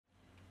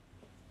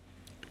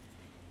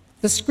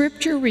The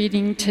scripture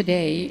reading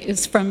today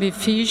is from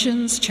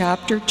Ephesians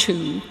chapter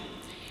 2,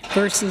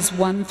 verses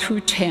 1 through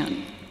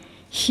 10.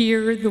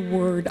 Hear the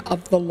word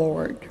of the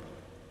Lord.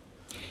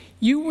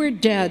 You were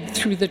dead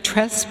through the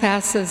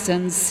trespasses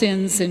and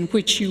sins in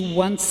which you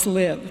once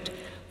lived,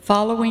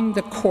 following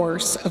the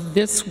course of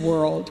this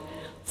world,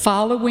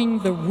 following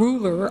the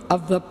ruler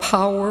of the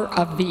power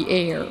of the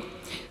air,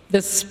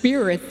 the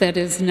spirit that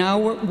is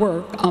now at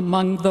work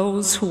among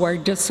those who are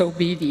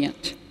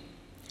disobedient.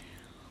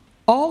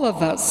 All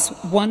of us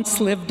once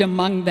lived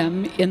among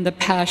them in the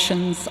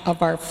passions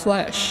of our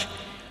flesh,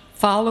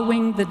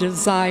 following the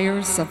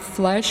desires of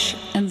flesh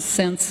and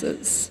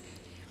senses.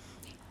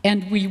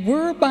 And we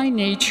were by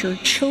nature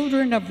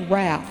children of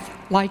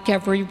wrath like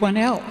everyone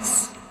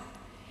else.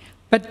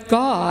 But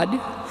God,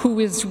 who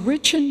is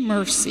rich in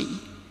mercy,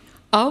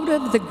 out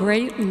of the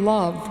great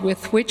love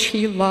with which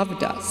he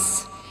loved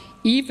us,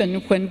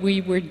 even when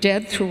we were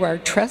dead through our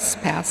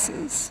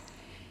trespasses,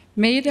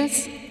 made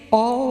us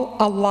all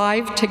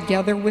alive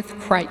together with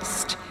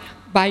Christ.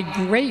 By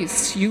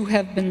grace you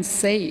have been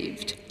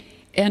saved,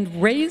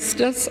 and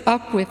raised us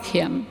up with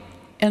him,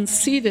 and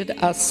seated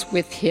us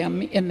with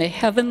him in the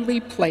heavenly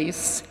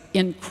place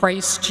in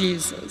Christ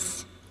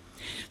Jesus,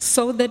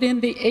 so that in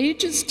the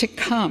ages to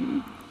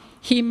come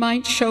he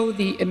might show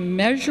the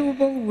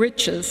immeasurable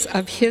riches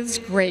of his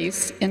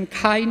grace and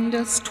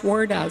kindness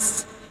toward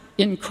us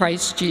in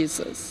Christ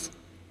Jesus.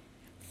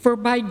 For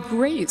by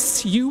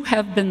grace you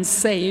have been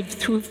saved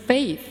through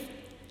faith.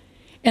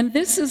 And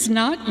this is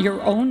not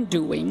your own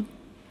doing,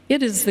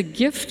 it is the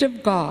gift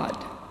of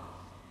God,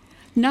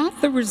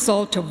 not the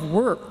result of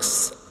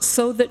works,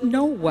 so that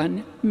no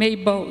one may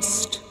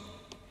boast.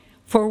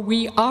 For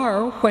we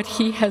are what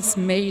he has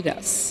made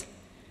us,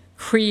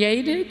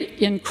 created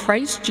in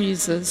Christ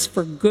Jesus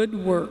for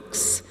good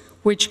works,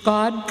 which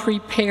God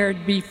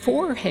prepared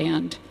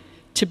beforehand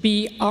to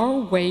be our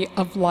way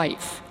of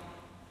life.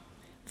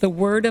 The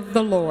word of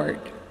the Lord.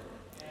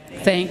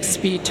 Thanks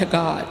be to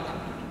God.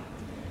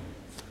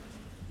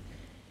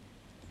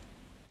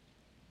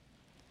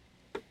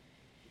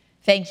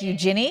 Thank you,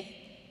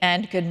 Ginny,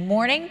 and good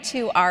morning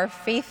to our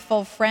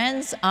faithful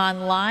friends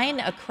online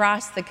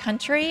across the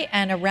country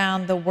and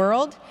around the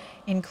world,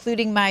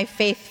 including my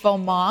faithful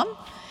mom.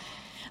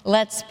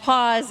 Let's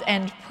pause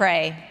and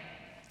pray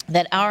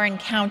that our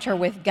encounter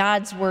with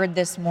God's word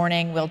this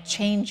morning will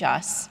change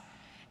us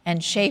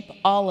and shape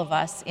all of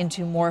us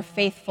into more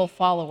faithful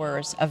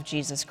followers of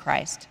Jesus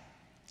Christ.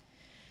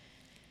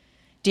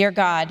 Dear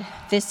God,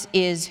 this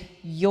is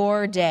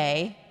your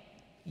day,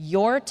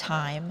 your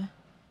time,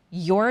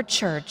 your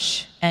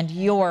church, and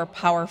your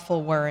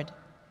powerful word.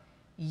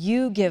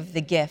 You give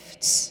the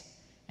gifts,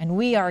 and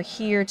we are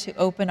here to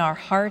open our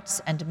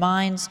hearts and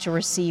minds to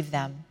receive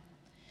them.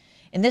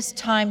 In this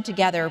time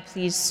together,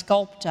 please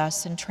sculpt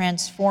us and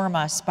transform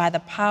us by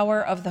the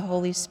power of the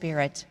Holy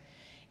Spirit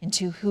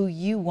into who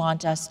you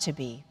want us to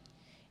be.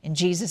 In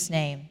Jesus'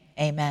 name,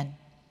 amen.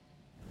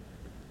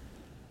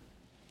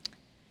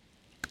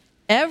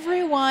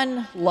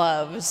 Everyone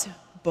loves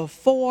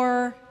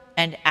before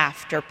and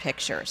after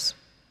pictures.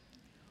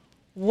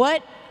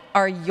 What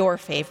are your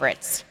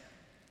favorites?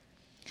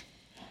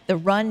 The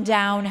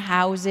rundown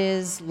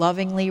houses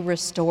lovingly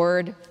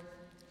restored,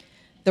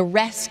 the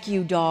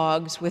rescue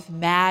dogs with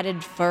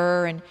matted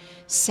fur and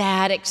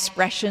sad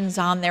expressions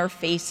on their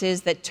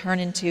faces that turn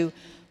into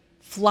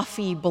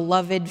fluffy,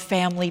 beloved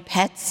family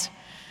pets,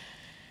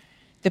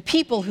 the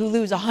people who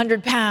lose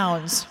 100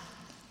 pounds,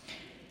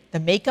 the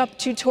makeup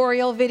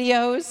tutorial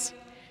videos,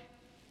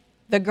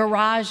 the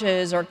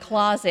garages or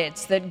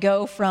closets that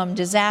go from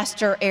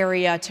disaster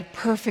area to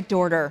perfect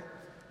order,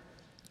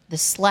 the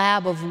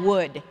slab of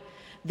wood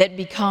that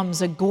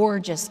becomes a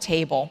gorgeous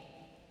table.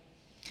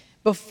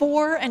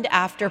 Before and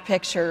after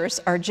pictures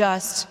are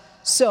just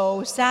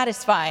so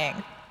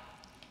satisfying.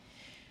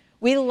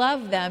 We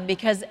love them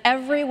because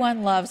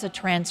everyone loves a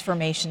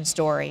transformation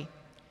story.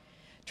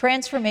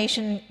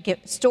 Transformation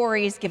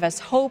stories give us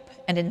hope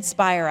and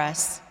inspire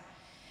us.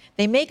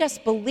 They make us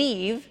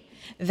believe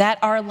that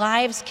our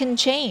lives can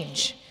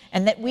change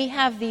and that we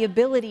have the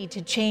ability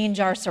to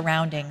change our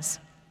surroundings.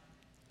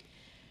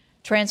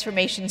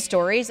 Transformation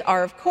stories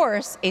are, of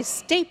course, a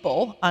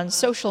staple on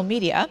social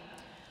media,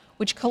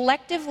 which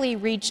collectively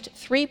reached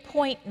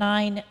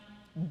 3.9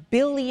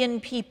 billion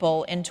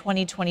people in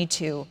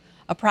 2022,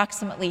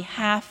 approximately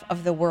half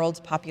of the world's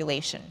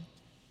population.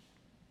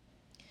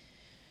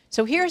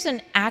 So here's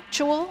an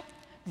actual,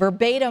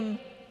 verbatim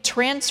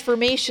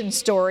transformation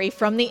story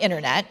from the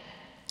internet,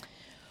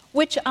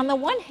 which on the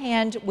one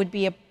hand would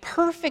be a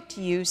perfect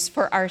use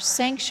for our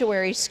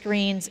sanctuary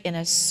screens in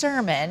a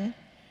sermon,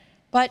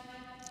 but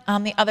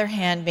on the other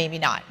hand, maybe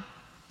not.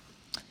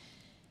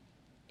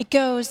 It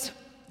goes,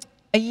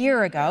 a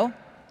year ago,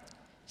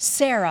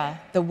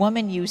 Sarah, the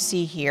woman you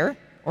see here,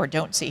 or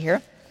don't see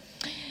here,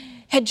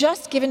 had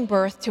just given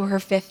birth to her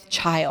 5th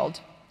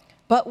child,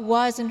 but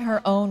was, in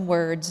her own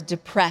words,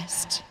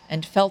 depressed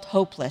and felt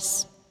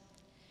hopeless.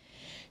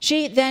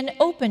 She then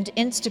opened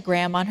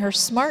Instagram on her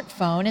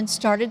smartphone and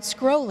started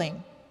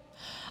scrolling.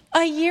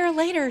 A year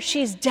later,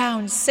 she's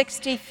down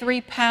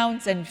 63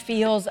 pounds and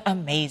feels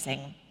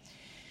amazing.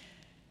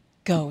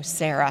 Go,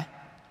 Sarah.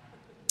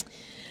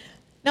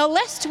 Now,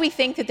 lest we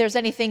think that there's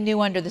anything new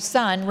under the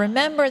sun,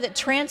 remember that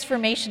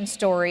transformation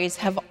stories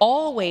have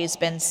always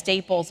been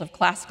staples of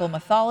classical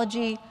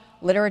mythology,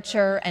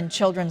 literature, and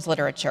children's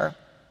literature.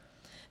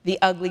 The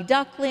Ugly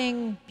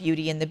Duckling,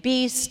 Beauty and the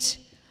Beast,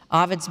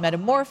 Ovid's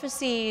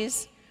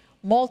Metamorphoses,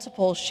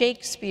 multiple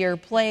Shakespeare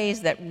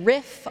plays that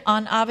riff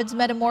on Ovid's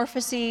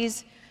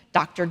Metamorphoses,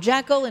 Dr.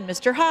 Jekyll and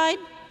Mr. Hyde,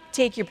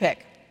 take your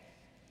pick.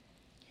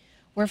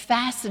 We're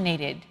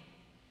fascinated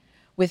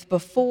with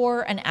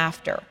before and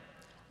after,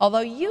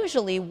 although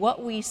usually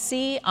what we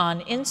see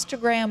on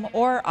Instagram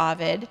or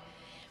Ovid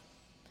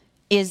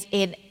is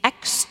an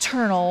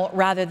external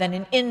rather than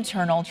an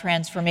internal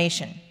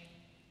transformation.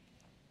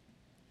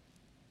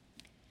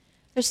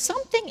 There's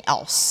something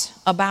else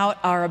about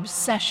our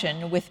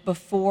obsession with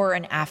before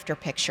and after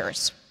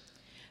pictures.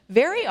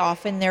 Very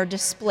often they're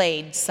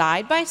displayed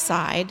side by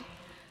side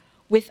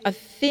with a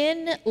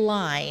thin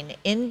line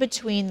in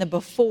between the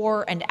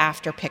before and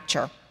after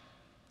picture.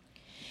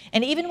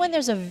 And even when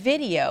there's a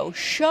video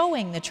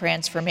showing the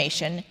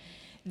transformation,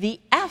 the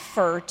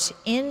effort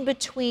in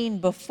between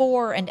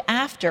before and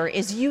after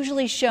is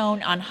usually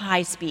shown on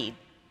high speed.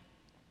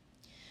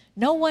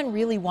 No one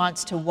really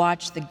wants to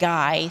watch the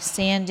guy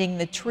sanding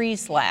the tree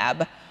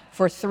slab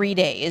for 3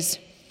 days,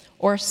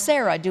 or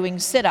Sarah doing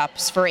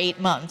sit-ups for 8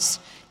 months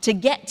to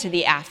get to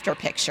the after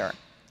picture.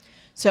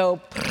 So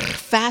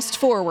fast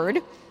forward,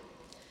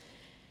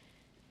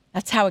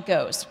 that's how it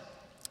goes.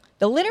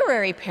 The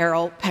literary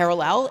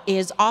parallel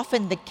is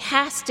often the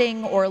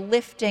casting or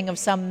lifting of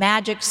some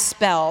magic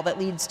spell that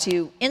leads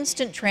to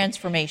instant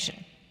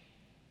transformation.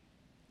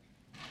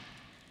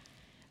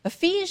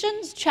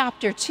 Ephesians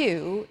chapter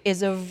 2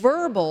 is a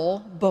verbal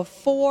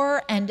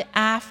before and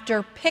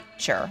after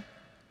picture,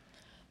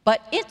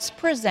 but it's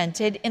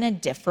presented in a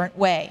different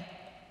way.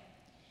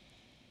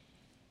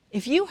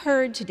 If you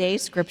heard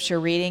today's scripture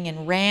reading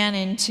and ran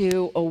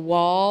into a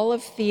wall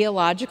of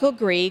theological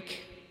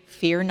Greek,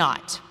 fear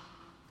not.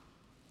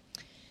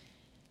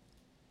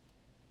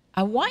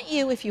 I want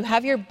you, if you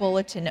have your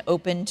bulletin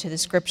open to the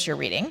scripture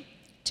reading,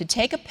 to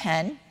take a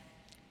pen.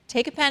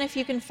 Take a pen if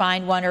you can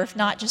find one, or if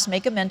not, just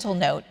make a mental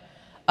note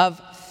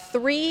of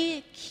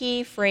 3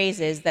 key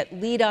phrases that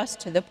lead us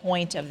to the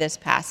point of this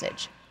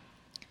passage.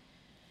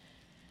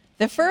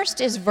 The first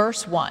is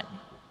verse 1.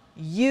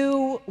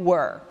 You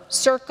were.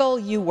 Circle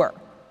you were.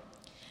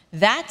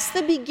 That's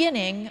the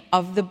beginning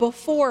of the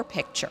before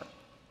picture.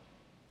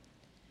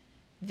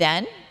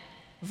 Then,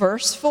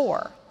 verse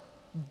 4.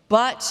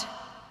 But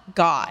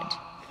God.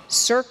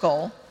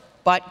 Circle,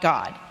 but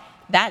God.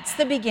 That's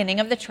the beginning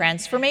of the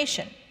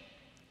transformation.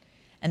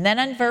 And then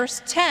on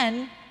verse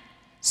 10,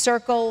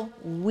 circle,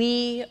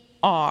 we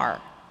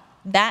are.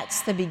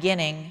 That's the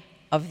beginning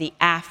of the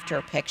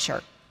after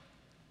picture.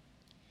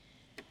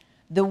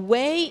 The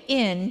way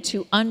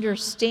into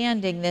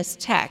understanding this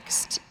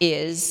text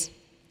is,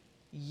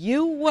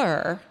 you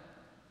were,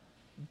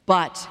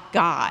 but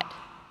God.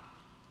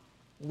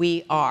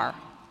 We are.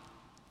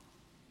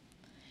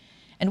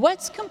 And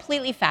what's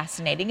completely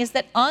fascinating is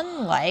that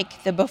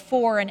unlike the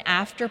before and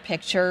after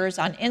pictures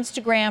on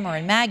Instagram or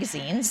in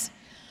magazines,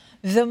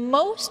 the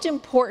most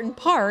important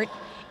part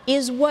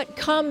is what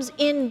comes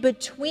in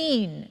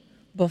between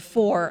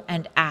before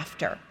and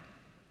after.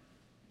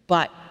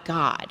 But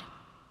God.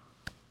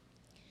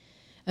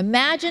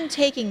 Imagine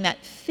taking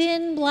that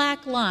thin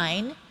black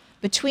line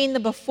between the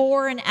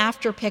before and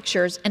after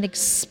pictures and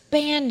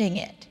expanding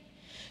it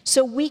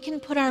so we can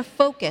put our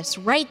focus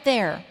right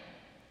there.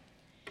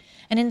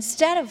 And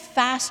instead of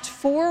fast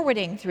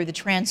forwarding through the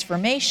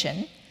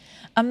transformation,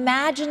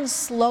 imagine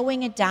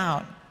slowing it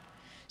down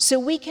so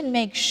we can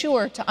make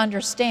sure to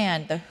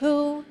understand the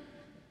who,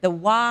 the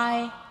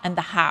why, and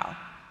the how.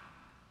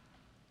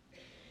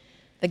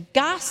 The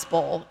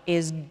gospel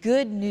is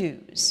good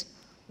news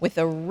with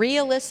a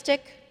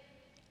realistic,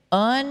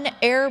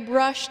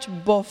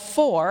 unairbrushed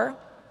before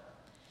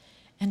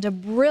and a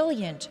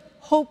brilliant,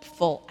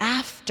 hopeful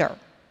after.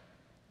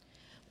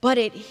 But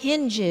it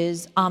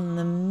hinges on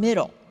the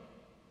middle,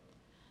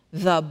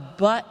 the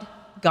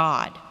but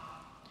God,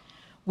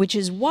 which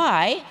is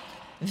why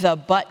the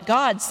but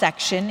God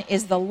section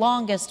is the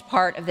longest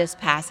part of this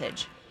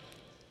passage.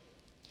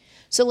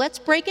 So let's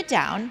break it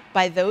down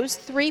by those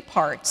 3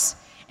 parts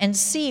and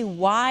see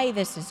why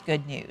this is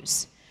good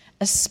news,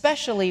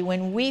 especially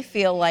when we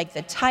feel like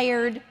the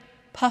tired,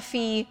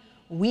 puffy,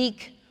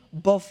 weak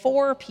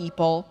before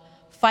people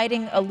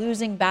fighting a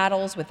losing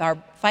battle with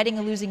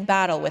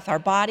our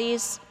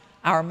bodies,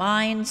 our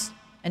minds,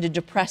 and a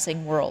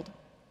depressing world.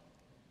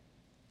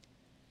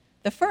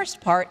 The first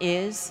part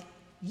is,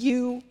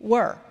 you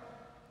were.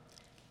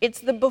 It's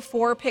the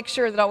before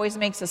picture that always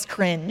makes us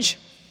cringe.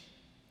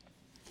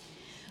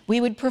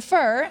 We would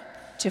prefer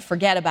to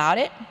forget about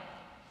it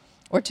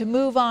or to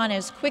move on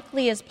as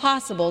quickly as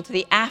possible to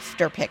the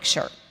after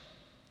picture.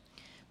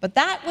 But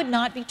that would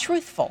not be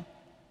truthful.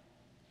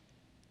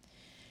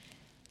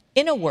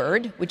 In a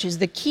word, which is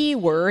the key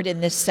word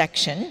in this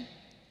section,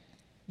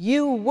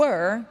 You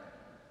were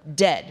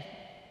dead.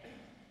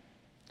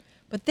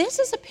 But this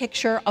is a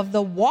picture of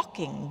the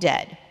walking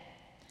dead.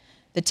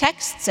 The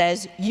text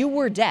says you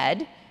were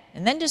dead,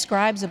 and then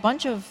describes a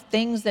bunch of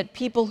things that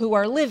people who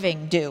are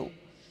living do.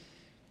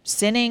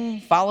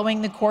 Sinning,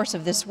 following the course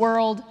of this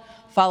world,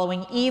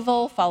 following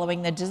evil,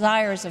 following the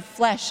desires of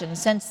flesh and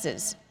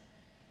senses.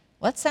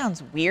 Well, that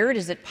sounds weird.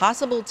 Is it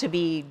possible to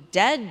be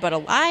dead but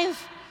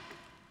alive?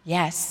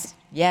 Yes,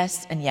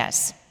 yes, and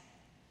yes.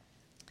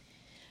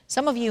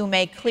 Some of you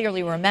may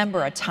clearly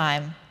remember a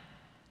time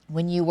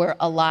when you were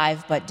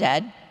alive but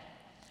dead.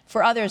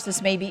 For others,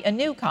 this may be a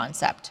new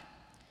concept.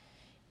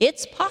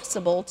 It's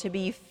possible to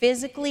be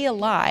physically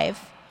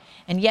alive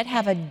and yet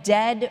have a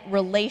dead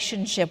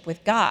relationship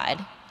with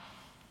God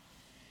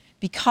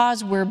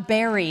because we're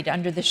buried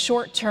under the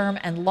short-term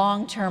and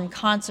long-term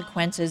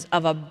consequences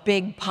of a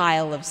big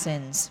pile of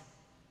sins.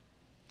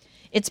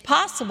 It's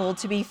possible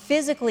to be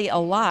physically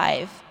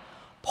alive,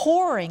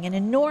 pouring an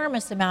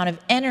enormous amount of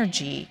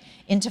energy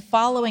into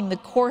following the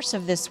course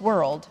of this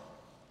world,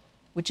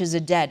 which is a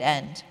dead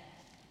end.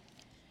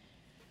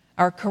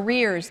 Our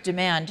careers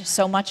demand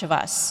so much of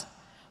us,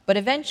 but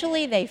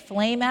eventually they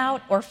flame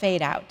out or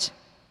fade out,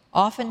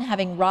 often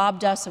having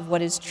robbed us of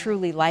what is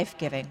truly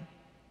life-giving.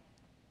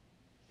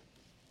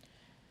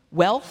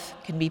 Wealth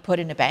can be put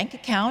in a bank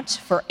account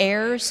for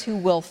heirs who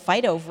will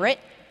fight over it,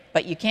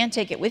 but you can't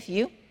take it with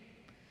you.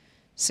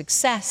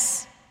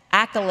 Success,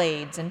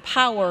 accolades, and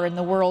power in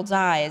the world's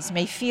eyes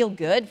may feel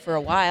good for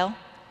a while,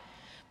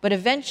 but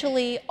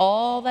eventually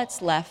all that's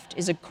left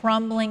is a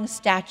crumbling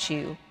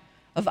statue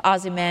of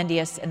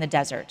Ozymandias in the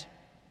desert.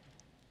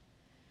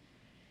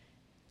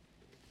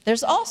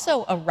 There's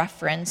also a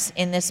reference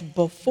in this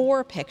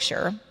before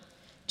picture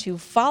to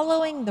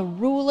following the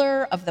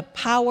ruler of the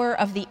power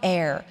of the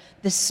air,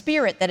 the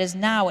spirit that is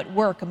now at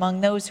work among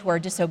those who are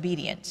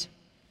disobedient.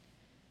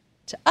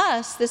 To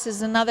us, this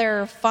is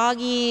another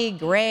foggy,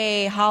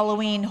 gray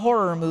Halloween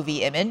horror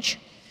movie image,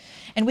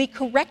 and we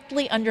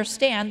correctly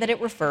understand that it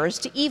refers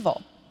to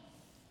evil.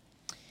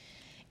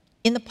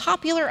 In the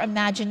popular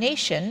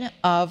imagination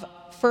of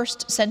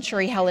first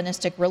century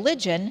Hellenistic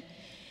religion,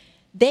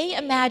 they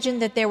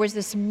imagined that there was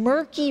this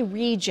murky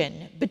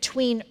region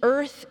between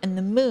Earth and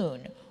the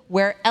moon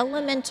where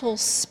elemental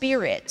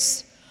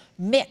spirits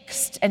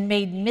mixed and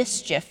made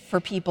mischief for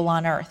people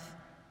on Earth.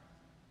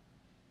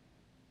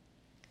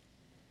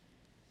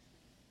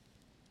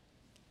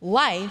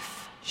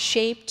 Life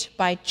shaped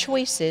by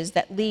choices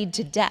that lead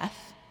to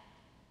death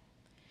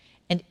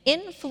and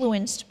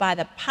influenced by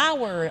the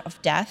power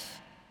of death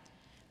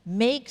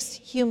makes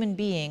human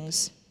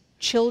beings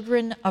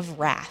children of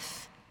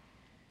wrath,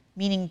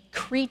 meaning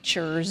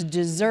creatures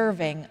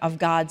deserving of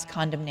God's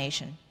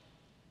condemnation.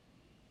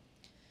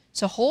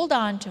 So hold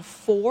on to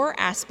 4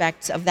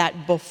 aspects of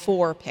that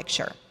before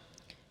picture: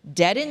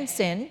 dead in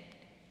sin,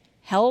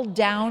 held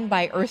down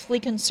by earthly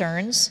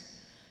concerns,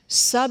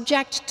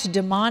 subject to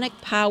demonic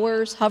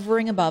powers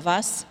hovering above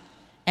us,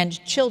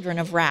 and children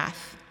of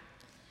wrath.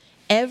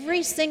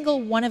 Every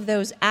single one of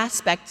those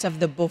aspects of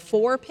the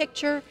before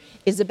picture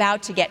is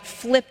about to get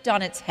flipped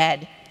on its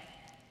head.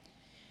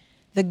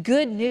 The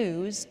good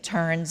news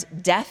turns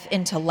death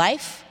into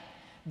life,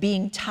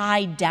 being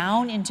tied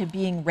down into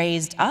being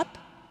raised up,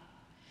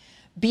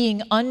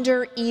 being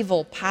under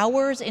evil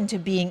powers into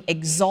being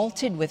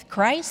exalted with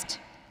Christ,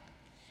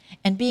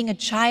 and being a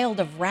child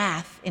of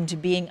wrath into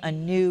being a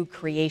new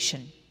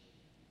creation.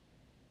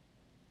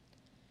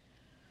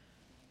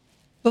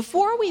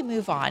 Before we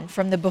move on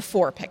from the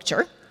before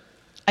picture,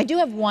 I do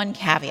have one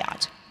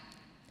caveat.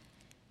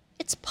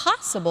 It's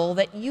possible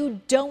that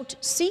you don't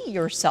see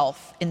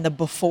yourself in the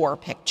before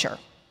picture.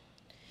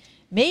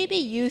 Maybe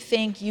you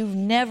think you've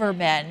never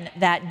been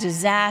that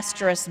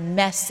disastrous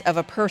mess of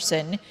a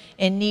person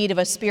in need of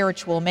a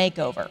spiritual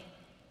makeover.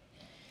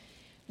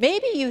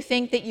 Maybe you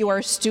think that you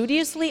are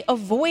studiously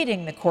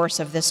avoiding the course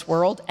of this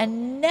world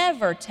and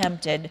never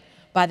tempted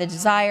by the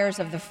desires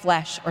of the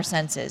flesh or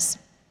senses.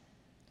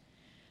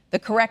 The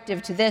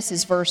corrective to this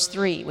is verse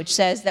 3, which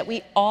says that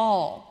we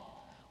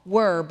all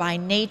were by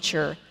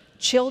nature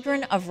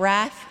children of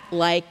wrath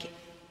like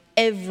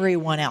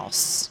everyone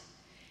else.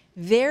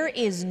 There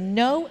is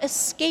no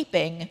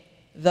escaping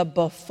the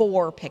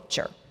before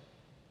picture.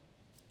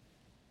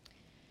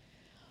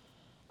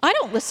 I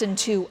don't listen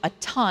to a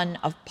ton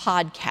of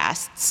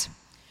podcasts,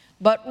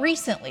 but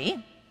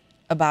recently,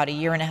 about a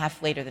year and a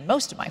half later than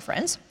most of my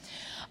friends,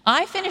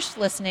 I finished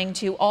listening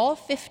to all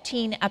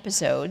 15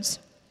 episodes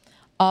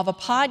of a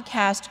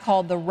podcast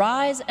called The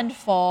Rise and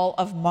Fall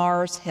of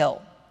Mars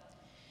Hill.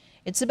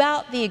 It's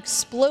about the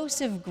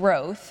explosive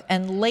growth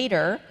and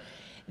later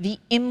the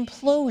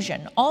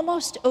implosion,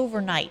 almost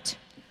overnight,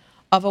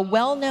 of a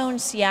well-known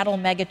Seattle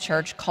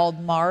megachurch called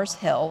Mars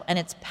Hill and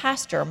its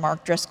pastor,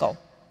 Mark Driscoll.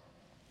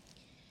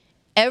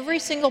 Every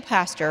single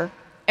pastor,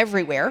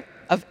 everywhere,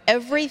 of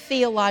every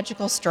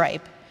theological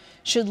stripe,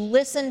 should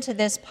listen to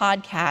this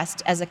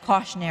podcast as a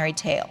cautionary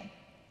tale.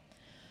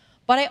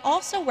 But I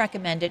also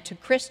recommend it to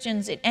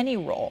Christians in any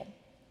role,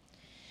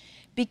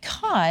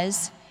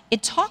 because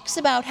it talks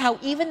about how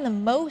even the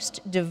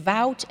most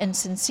devout and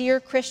sincere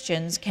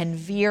Christians can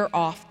veer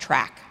off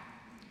track.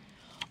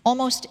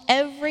 Almost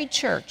every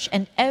church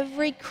and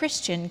every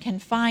Christian can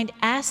find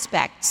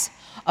aspects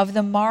of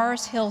the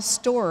Mars Hill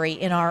story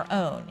in our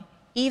own,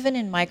 even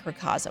in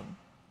microcosm.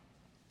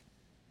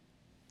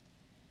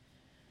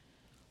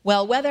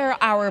 Well, whether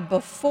our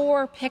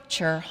before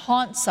picture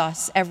haunts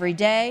us every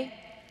day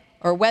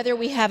or whether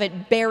we have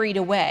it buried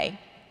away,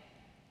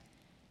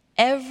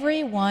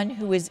 everyone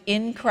who is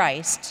in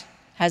Christ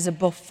has a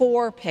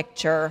before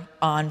picture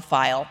on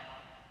file.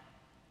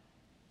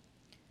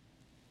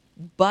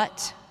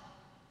 But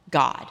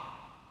God.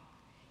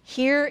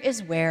 Here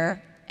is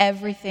where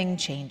everything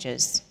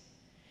changes.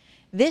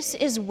 This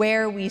is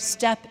where we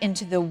step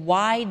into the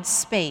wide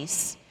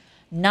space,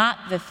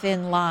 not the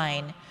thin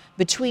line,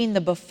 between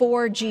the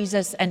before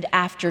Jesus and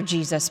after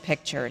Jesus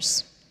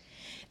pictures.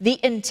 The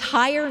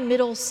entire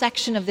middle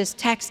section of this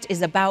text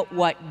is about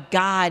what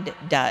God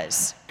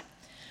does.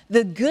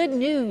 The good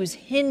news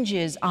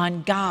hinges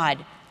on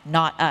God,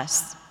 not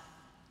us.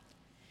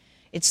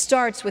 It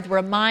starts with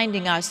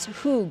reminding us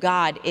who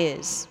God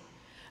is.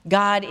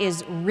 God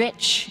is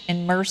rich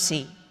in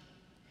mercy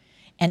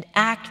and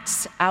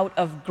acts out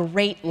of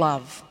great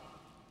love.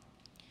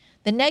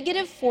 The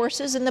negative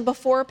forces in the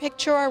before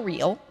picture are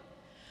real,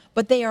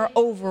 but they are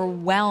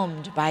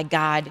overwhelmed by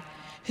God,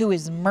 who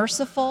is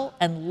merciful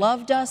and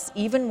loved us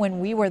even when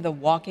we were the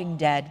walking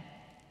dead.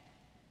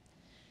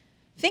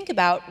 Think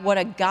about what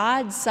a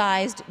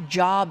God-sized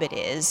job it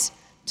is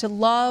to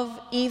love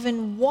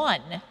even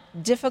one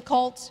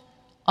difficult,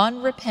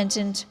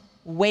 unrepentant,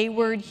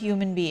 wayward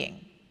human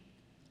being,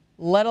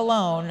 let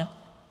alone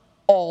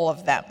all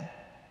of them.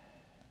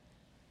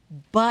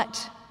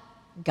 But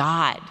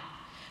God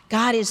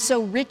is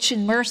so rich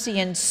in mercy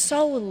and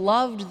so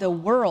loved the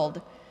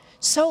world,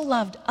 so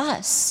loved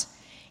us,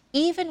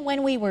 even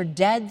when we were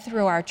dead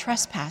through our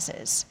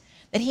trespasses,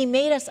 that he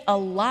made us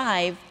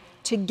alive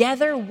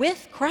together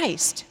with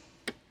Christ.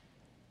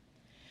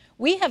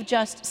 We have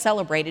just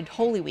celebrated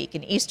Holy Week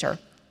and Easter,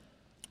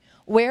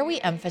 where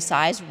we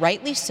emphasize,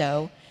 rightly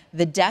so,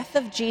 the death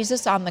of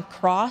Jesus on the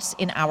cross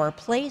in our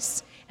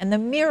place and the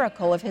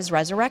miracle of his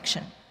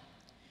resurrection.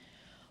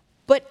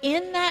 But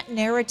in that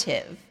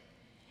narrative,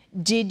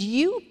 did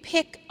you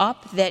pick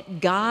up that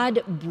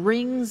God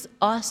brings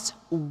us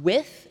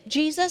with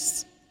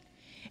Jesus?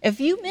 If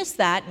you missed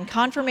that in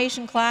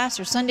confirmation class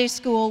or Sunday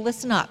school,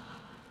 listen up.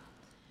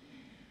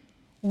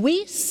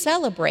 We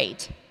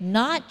celebrate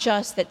not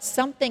just that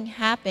something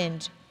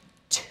happened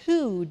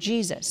to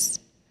Jesus,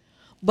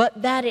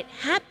 but that it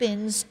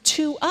happens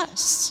to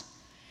us.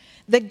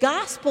 The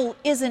gospel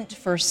isn't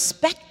for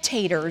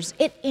spectators,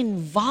 it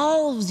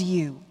involves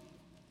you.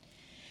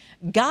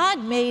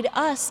 God made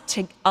us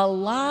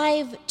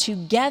alive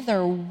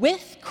together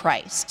with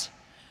Christ.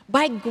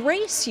 By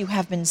grace you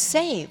have been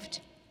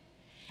saved,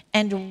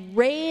 and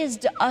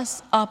raised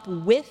us up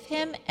with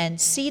him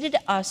and seated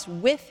us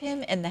with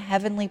him in the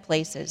heavenly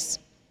places.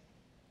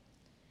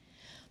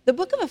 The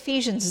book of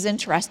Ephesians is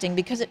interesting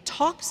because it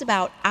talks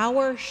about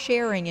our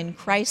sharing in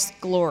Christ's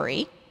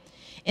glory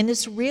in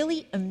this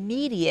really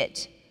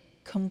immediate,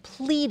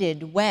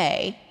 completed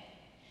way,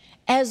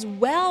 as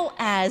well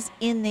as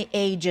in the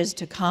ages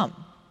to come.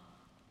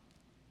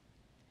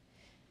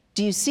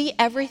 Do you see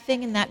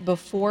everything in that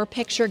before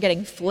picture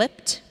getting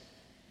flipped?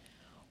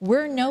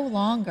 We're no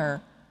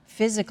longer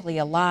physically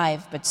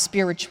alive but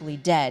spiritually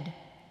dead.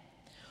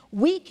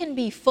 We can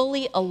be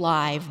fully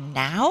alive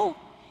now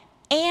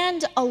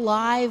and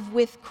alive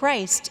with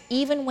Christ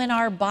even when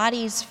our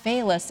bodies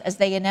fail us, as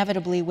they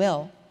inevitably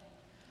will.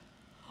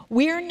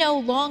 We're no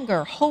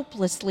longer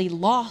hopelessly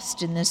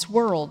lost in this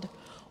world.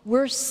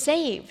 We're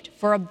saved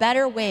for a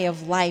better way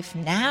of life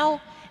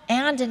now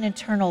and an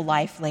eternal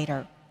life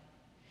later.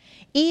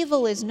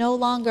 Evil is no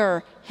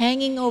longer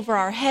hanging over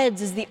our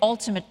heads as the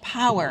ultimate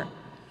power.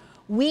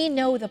 We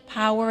know the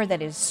power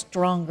that is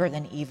stronger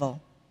than evil.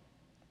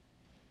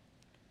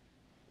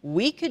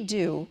 We could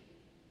do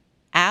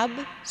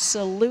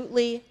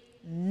absolutely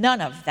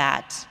none of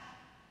that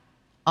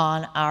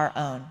on our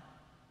own.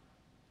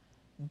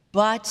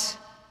 But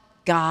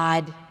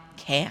God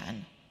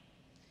can.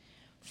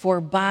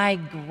 For by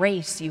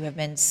grace you have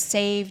been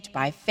saved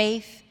by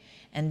faith,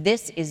 and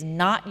this is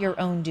not your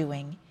own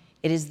doing.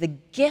 It is the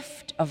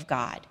gift of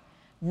God,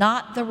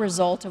 not the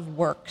result of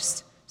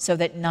works, so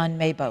that none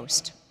may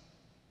boast.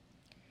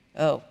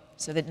 Oh,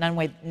 so that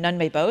none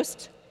may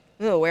boast?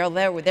 Oh, well,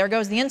 there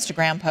goes the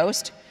Instagram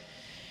post.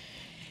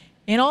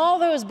 In all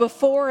those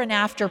before and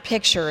after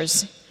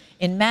pictures,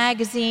 in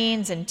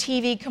magazines and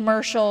TV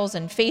commercials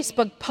and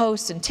Facebook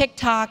posts and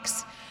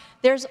TikToks,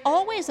 there's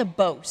always a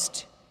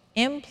boast,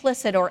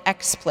 implicit or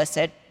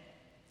explicit,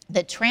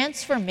 that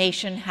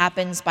transformation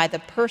happens by the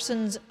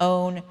person's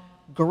own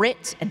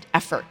grit and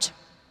effort.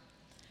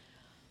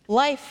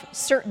 Life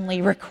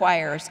certainly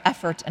requires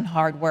effort and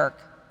hard work,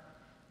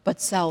 but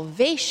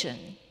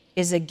salvation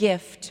is a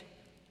gift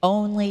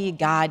only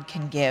God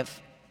can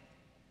give.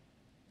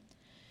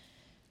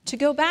 To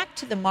go back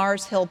to the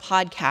Mars Hill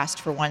podcast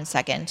for 1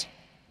 second,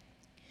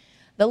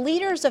 The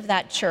leaders of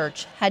that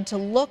church had to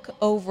look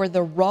over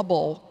the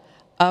rubble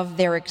of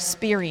their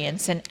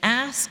experience and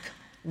ask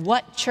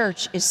what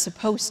church is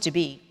supposed to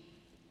be.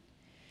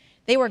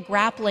 They were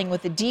grappling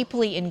with the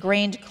deeply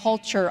ingrained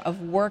culture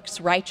of works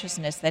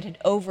righteousness that had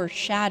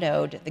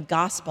overshadowed the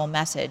gospel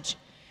message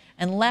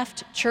and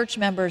left church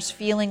members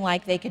feeling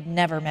like they could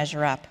never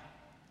measure up.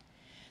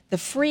 The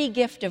free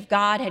gift of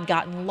God had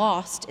gotten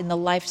lost in the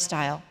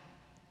lifestyle.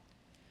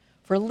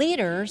 For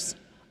leaders,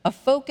 a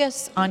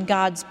focus on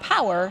God's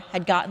power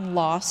had gotten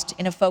lost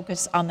in a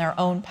focus on their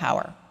own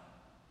power.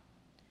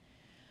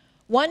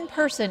 One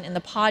person in the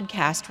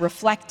podcast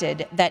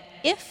reflected that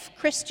if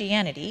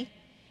Christianity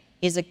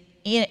is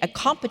a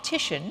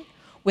competition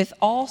with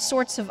all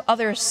sorts of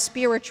other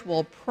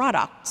spiritual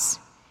products,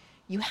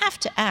 you have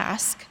to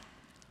ask,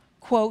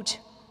 quote,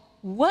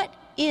 what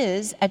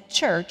is a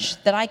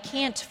church that I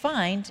can't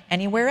find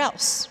anywhere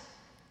else?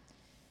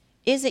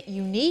 Is it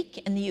unique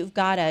in that you've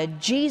got a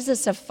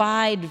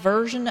Jesus-ified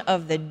version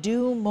of the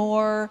do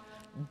more,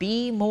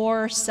 be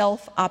more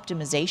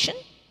self-optimization?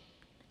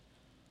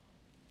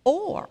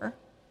 Or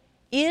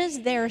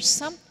is there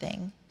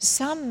something,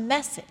 some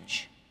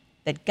message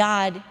that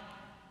God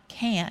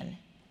can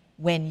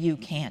when you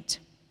can't?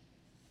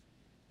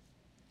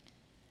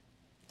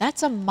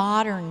 That's a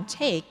modern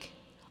take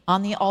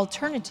on the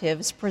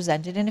alternatives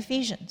presented in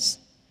Ephesians.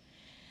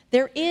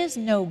 There is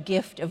no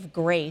gift of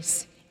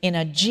grace in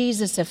a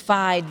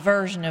Jesus-ified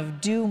version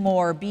of do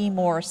more, be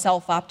more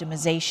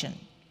self-optimization.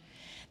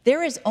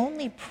 There is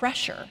only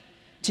pressure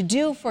to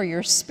do for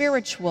your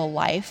spiritual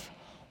life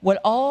what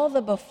all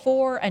the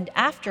before and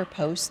after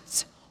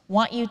posts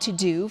want you to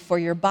do for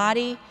your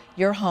body,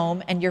 your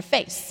home, and your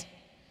face.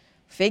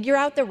 Figure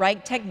out the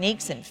right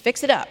techniques and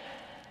fix it up.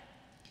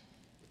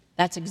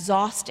 That's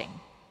exhausting,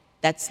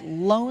 that's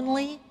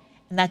lonely,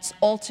 and that's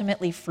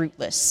ultimately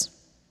fruitless.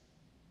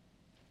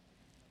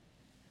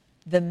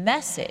 The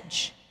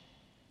message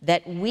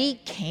that we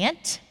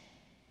can't,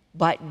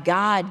 but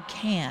God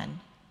can,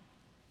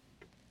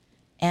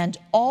 and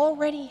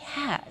already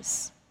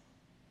has,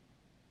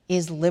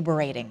 is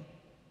liberating.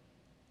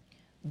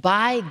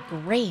 By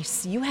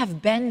grace, you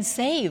have been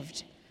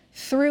saved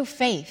through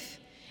faith,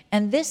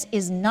 and this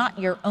is not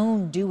your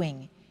own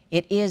doing.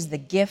 It is the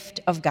gift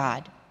of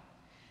God.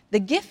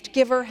 The gift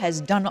giver has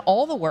done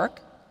all the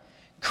work,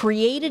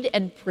 created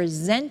and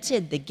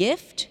presented the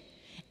gift,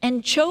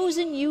 and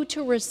chosen you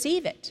to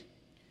receive it.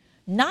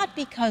 Not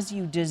because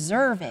you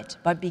deserve it,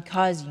 but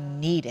because you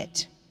need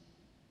it.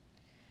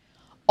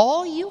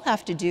 All you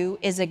have to do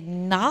is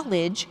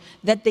acknowledge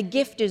that the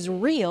gift is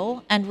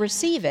real and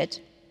receive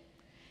it,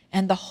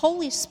 and the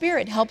Holy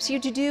Spirit helps you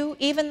to do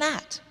even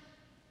that.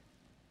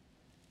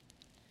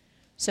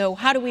 So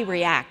how do we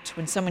react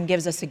when someone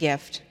gives us a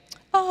gift?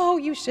 Oh,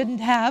 you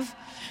shouldn't have.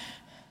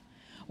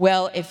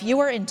 Well, if you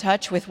are in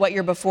touch with what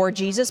your before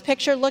Jesus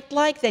picture looked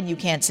like, then you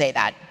can't say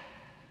that.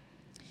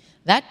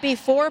 That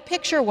before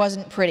picture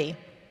wasn't pretty.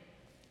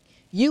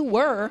 You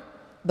were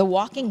the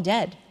walking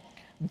dead,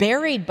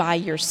 buried by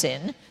your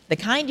sin, the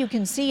kind you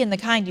can see and the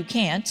kind you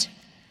can't,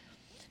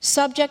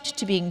 subject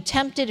to being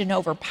tempted and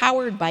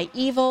overpowered by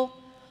evil,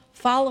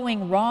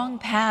 following wrong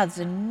paths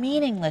and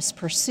meaningless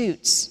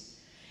pursuits,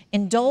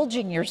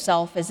 indulging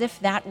yourself as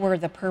if that were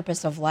the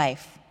purpose of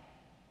life.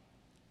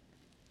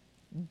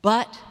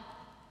 But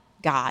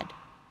God,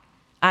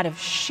 out of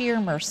sheer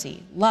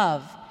mercy,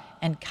 love,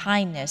 and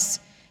kindness,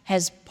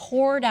 has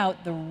poured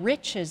out the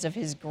riches of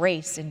his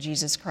grace in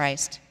Jesus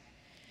Christ.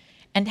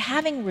 And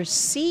having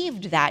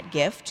received that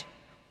gift,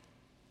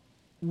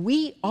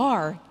 we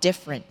are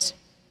different.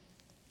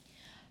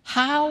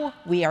 How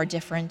we are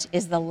different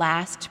is the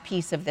last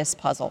piece of this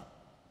puzzle.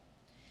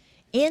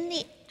 In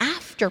the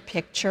after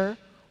picture,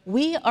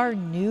 we are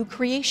new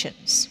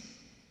creations.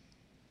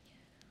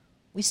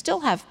 We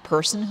still have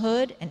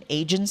personhood and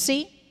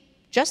agency,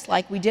 just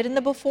like we did in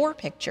the before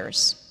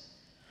pictures.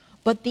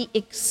 But the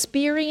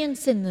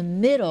experience in the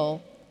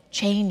middle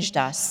changed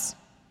us.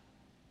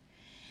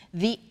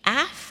 The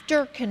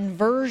after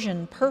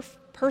conversion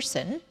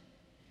person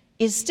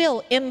is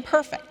still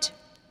imperfect,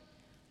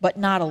 but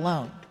not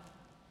alone.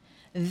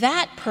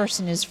 That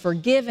person is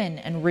forgiven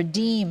and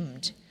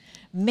redeemed,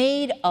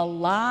 made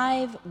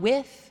alive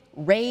with,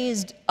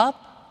 raised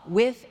up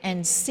with,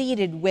 and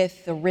seated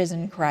with the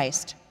risen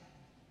Christ.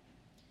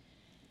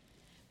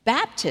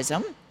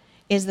 Baptism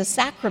is the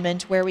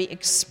sacrament where we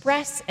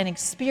express and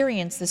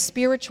experience the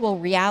spiritual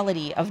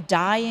reality of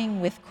dying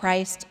with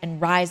Christ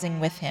and rising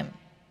with him.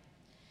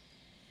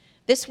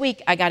 This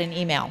week, I got an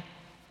email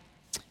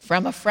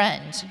from a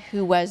friend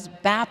who was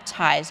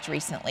baptized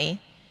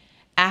recently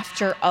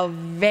after a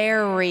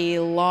very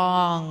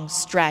long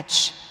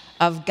stretch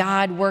of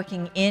God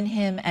working in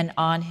him and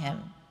on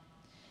him.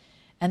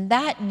 And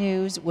that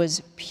news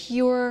was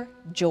pure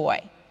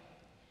joy.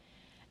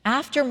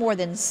 After more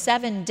than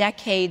 7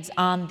 decades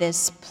on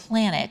this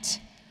planet,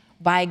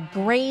 by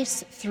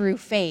grace through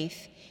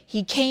faith,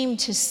 he came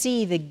to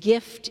see the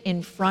gift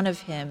in front of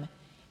him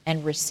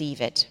and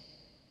receive it.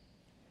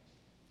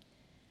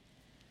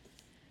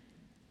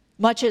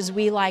 Much as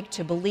we like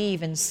to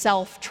believe in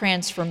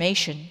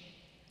self-transformation,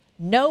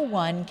 No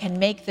one can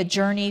make the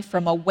journey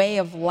from a way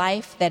of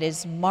life that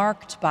is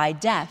marked by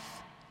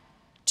death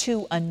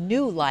to a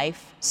new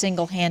life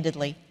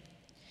single-handedly.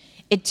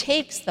 It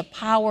takes the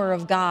power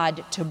of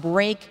God to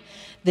break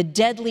the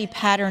deadly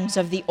patterns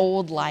of the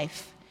old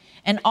life,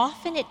 and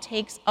often it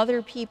takes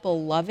other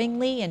people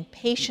lovingly and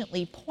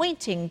patiently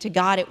pointing to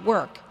God at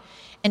work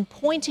and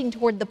pointing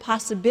toward the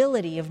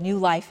possibility of new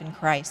life in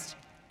Christ.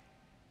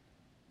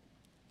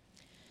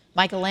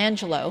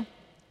 Michelangelo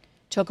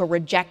took a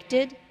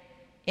rejected,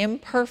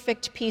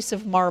 imperfect piece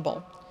of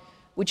marble,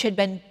 which had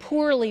been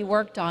poorly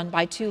worked on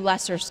by two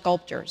lesser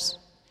sculptors,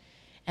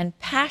 and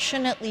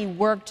passionately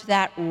worked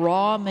that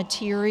raw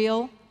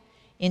material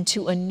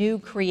into a new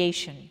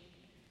creation,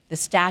 the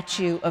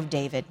statue of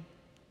David.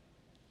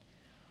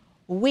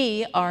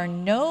 We are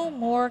no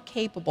more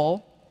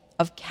capable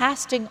of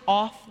casting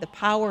off the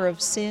power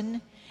of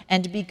sin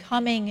and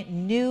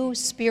becoming new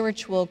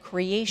spiritual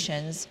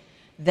creations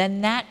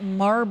than that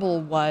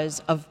marble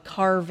was of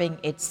carving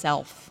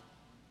itself.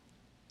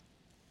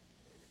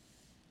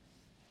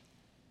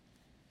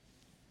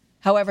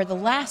 However, the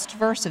last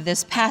verse of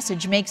this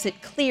passage makes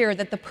it clear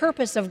that the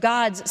purpose of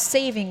God's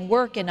saving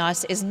work in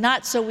us is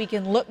not so we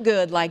can look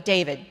good like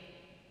David.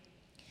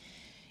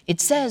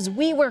 It says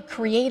we were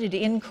created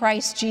in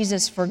Christ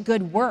Jesus for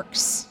good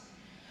works,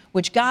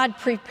 which God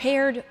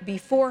prepared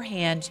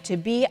beforehand to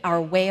be our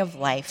way of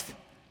life.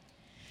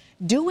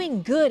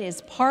 Doing good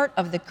is part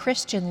of the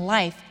Christian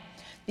life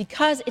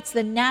because it's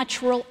the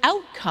natural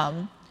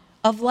outcome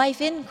of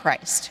life in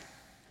Christ.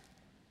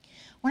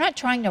 We're not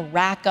trying to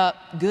rack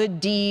up good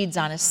deeds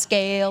on a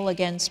scale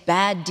against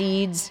bad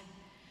deeds.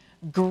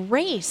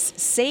 Grace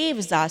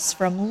saves us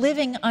from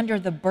living under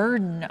the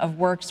burden of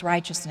works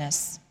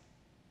righteousness.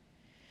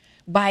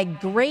 By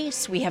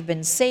grace we have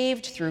been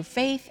saved through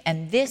faith,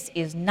 and this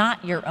is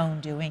not your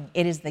own doing.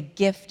 It is the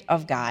gift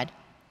of God.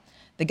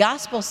 The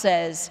gospel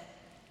says,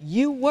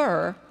 you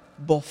were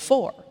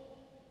before,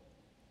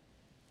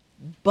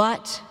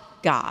 but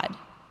God,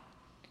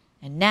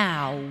 and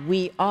now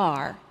we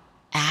are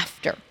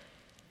after.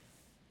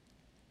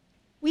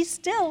 We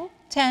still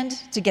tend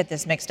to get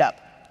this mixed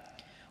up.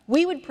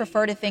 We would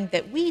prefer to think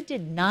that we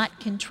did not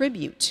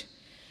contribute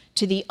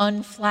to the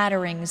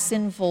unflattering,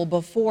 sinful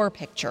before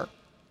picture.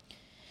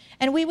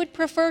 And we would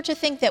prefer to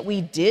think that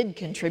we did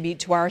contribute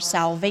to our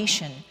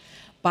salvation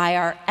by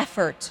our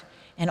effort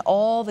and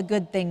all the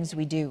good things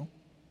we do.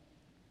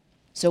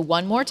 So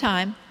one more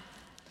time,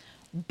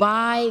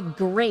 by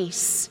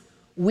grace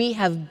we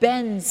have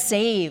been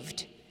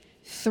saved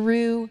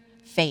through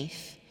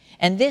faith.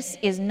 And this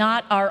is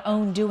not our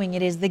own doing,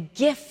 it is the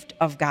gift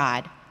of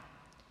God.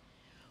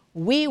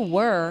 We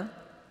were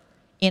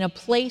in a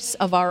place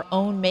of our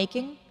own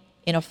making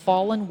in a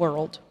fallen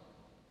world,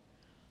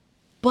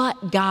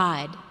 but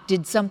God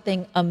did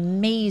something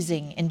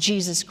amazing in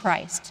Jesus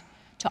Christ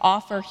to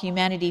offer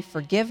humanity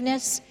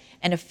forgiveness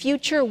and a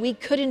future we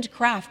couldn't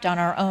craft on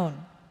our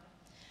own.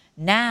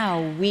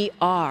 Now we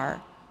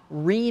are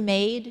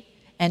remade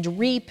and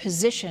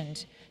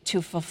repositioned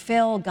to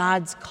fulfill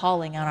God's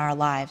calling on our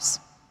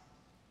lives.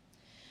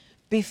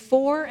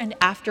 Before and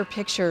after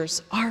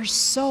pictures are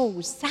so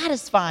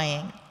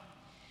satisfying.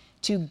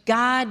 To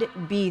God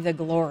be the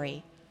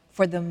glory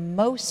for the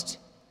most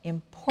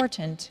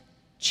important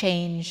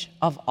change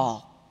of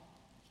all.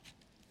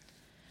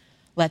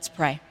 Let's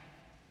pray.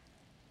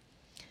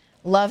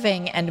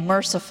 Loving and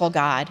merciful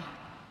God,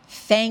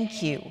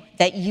 thank you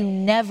that you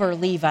never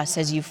leave us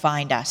as you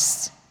find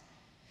us.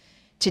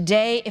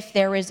 Today, if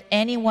there is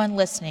anyone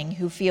listening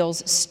who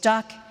feels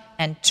stuck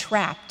and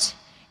trapped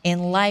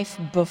in life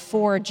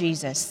before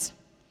Jesus,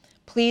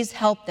 please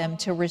help them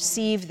to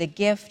receive the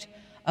gift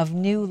of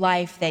new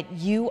life that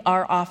you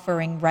are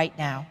offering right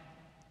now.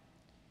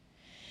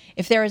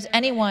 If there is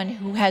anyone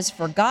who has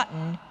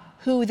forgotten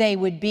who they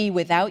would be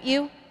without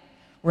you,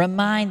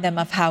 remind them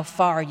of how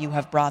far you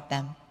have brought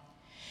them.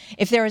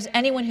 If there is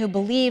anyone who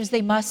believes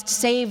they must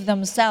save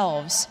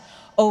themselves,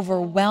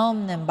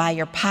 overwhelm them by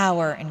your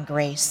power and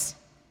grace.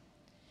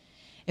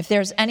 If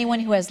there's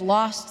anyone who has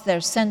lost their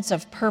sense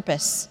of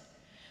purpose,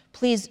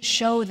 please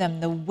show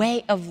them the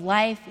way of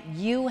life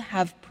you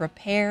have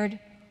prepared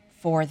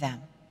for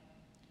them.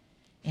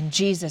 In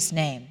Jesus'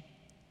 name,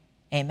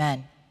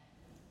 amen.